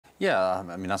Yeah,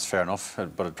 I mean, that's fair enough,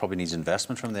 but it probably needs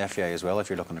investment from the FAI as well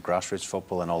if you're looking at grassroots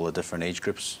football and all the different age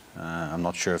groups. I'm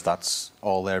not sure if that's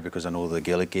all there, because I know the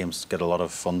Gaelic games get a lot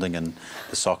of funding and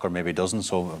the soccer maybe doesn't,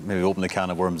 so maybe open the can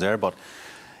of worms there. But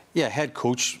yeah, head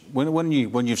coach, when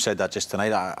you've said that just tonight,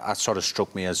 that sort of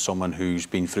struck me as someone who's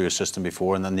been through a system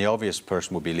before, and then the obvious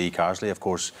person would be Lee Carsley, of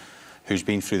course, who's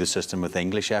been through the system with the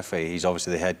English FA. He's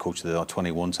obviously the head coach of the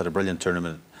 21s, had a brilliant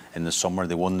tournament in the summer.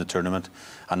 They won the tournament.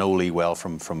 I know Lee well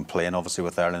from playing obviously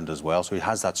with Ireland as well, so he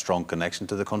has that strong connection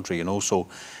to the country, you know. So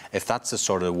if that's the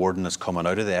sort of wording that's coming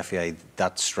out of the FAI,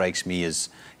 that strikes me as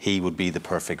he would be the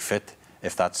perfect fit.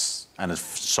 If that's, and it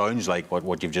sounds like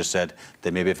what you've just said,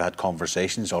 they maybe have had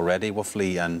conversations already with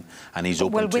Lee, and he's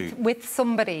open with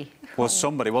somebody. Well,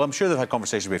 somebody. Well, I'm sure they've had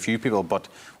conversations with a few people, but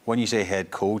when you say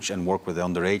head coach and work with the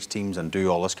underage teams and do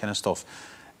all this kind of stuff,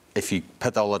 if you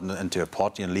put all that into a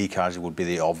pot, you know, Lee Carsley would be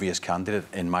the obvious candidate,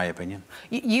 in my opinion.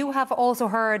 You have also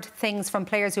heard things from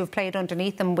players who have played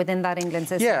underneath them within that England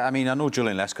system. Yeah, I mean, I know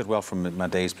Julian Lescott well from my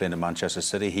days playing in Manchester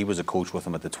City. He was a coach with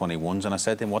him at the 21s, and I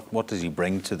said to him, what does he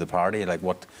bring to the party? Like,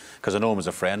 what? Because I know him as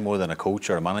a friend more than a coach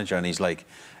or a manager, and he's like,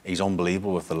 he's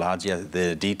unbelievable with the lads. Yeah,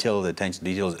 the detail, the attention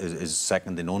to detail is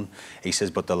second to none. He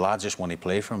says, but the lads just want to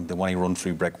play for him. They want to run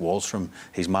through brick walls for him.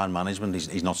 His man management,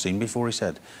 he's not seen before, he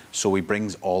said. So he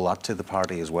brings all that to the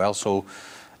party as well. So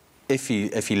if you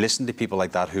listen to people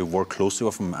like that who work closely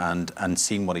with him and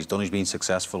seen what he's done, he's been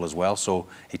successful as well. So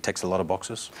he ticks a lot of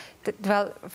boxes. Well,